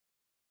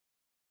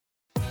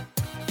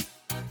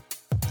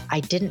I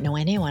didn't know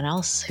anyone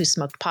else who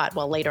smoked pot.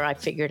 Well, later I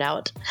figured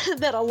out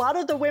that a lot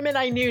of the women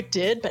I knew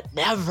did, but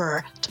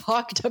never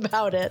talked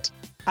about it.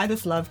 I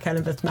just love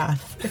cannabis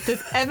math. If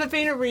there's ever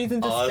been a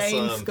reason to stay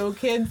in school,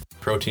 kids.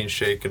 Protein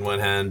shake in one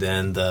hand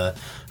and the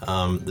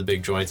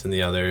big joint in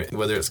the other.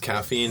 Whether it's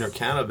caffeine or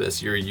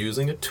cannabis, you're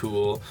using a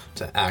tool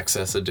to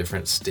access a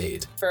different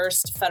state.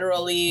 First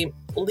federally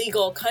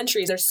legal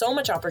countries, there's so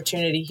much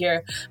opportunity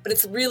here, but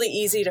it's really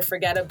easy to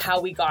forget of how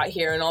we got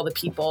here and all the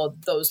people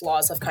those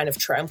laws have kind of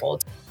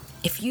trampled.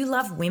 If you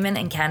love women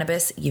and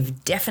cannabis,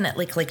 you've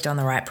definitely clicked on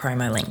the right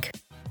promo link.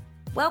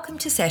 Welcome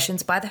to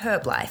Sessions by the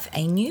Herb Life,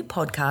 a new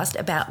podcast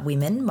about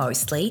women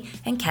mostly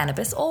and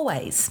cannabis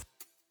always.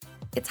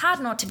 It's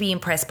hard not to be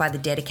impressed by the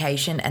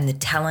dedication and the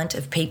talent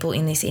of people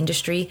in this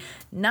industry,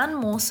 none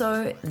more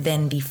so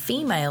than the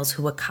females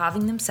who are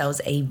carving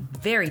themselves a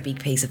very big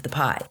piece of the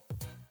pie.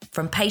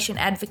 From patient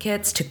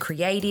advocates to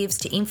creatives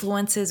to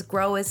influencers,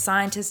 growers,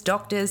 scientists,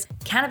 doctors,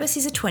 cannabis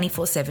is a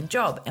 24/7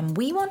 job, and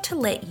we want to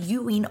let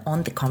you in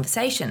on the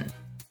conversation.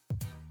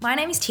 My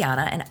name is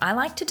Tiana, and I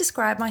like to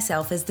describe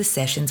myself as the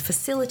Sessions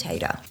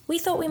facilitator. We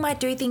thought we might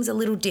do things a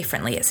little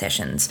differently at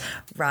Sessions.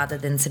 Rather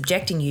than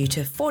subjecting you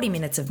to 40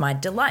 minutes of my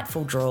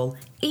delightful drawl,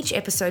 each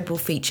episode will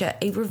feature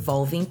a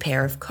revolving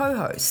pair of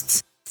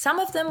co-hosts. Some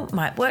of them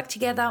might work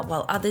together,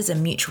 while others are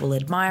mutual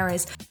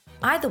admirers.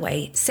 Either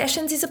way,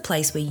 Sessions is a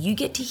place where you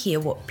get to hear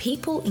what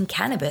people in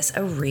cannabis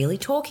are really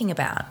talking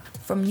about.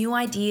 From new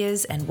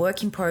ideas and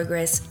work in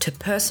progress to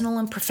personal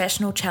and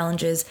professional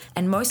challenges,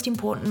 and most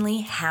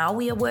importantly, how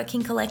we are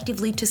working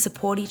collectively to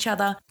support each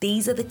other,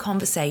 these are the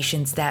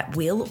conversations that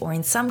will, or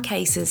in some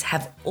cases,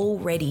 have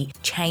already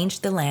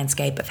changed the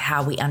landscape of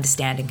how we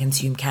understand and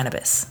consume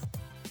cannabis.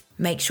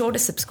 Make sure to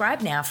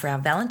subscribe now for our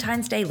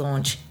Valentine's Day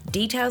launch.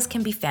 Details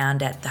can be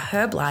found at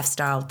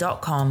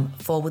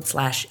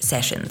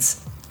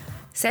theherblifestyle.com/sessions.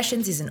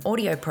 Sessions is an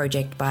audio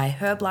project by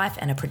Herblife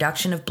and a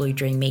production of Blue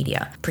Dream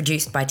Media,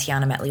 produced by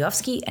Tiana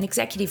Matliowski and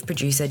executive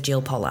producer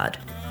Jill Pollard.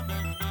 We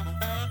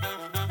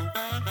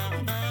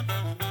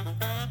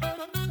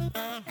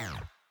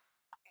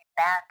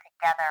band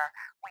together,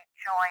 we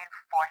join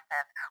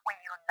forces, we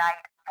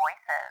unite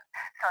voices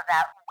so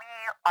that we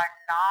are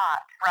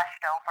not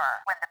brushed over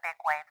when the big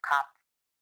wave comes.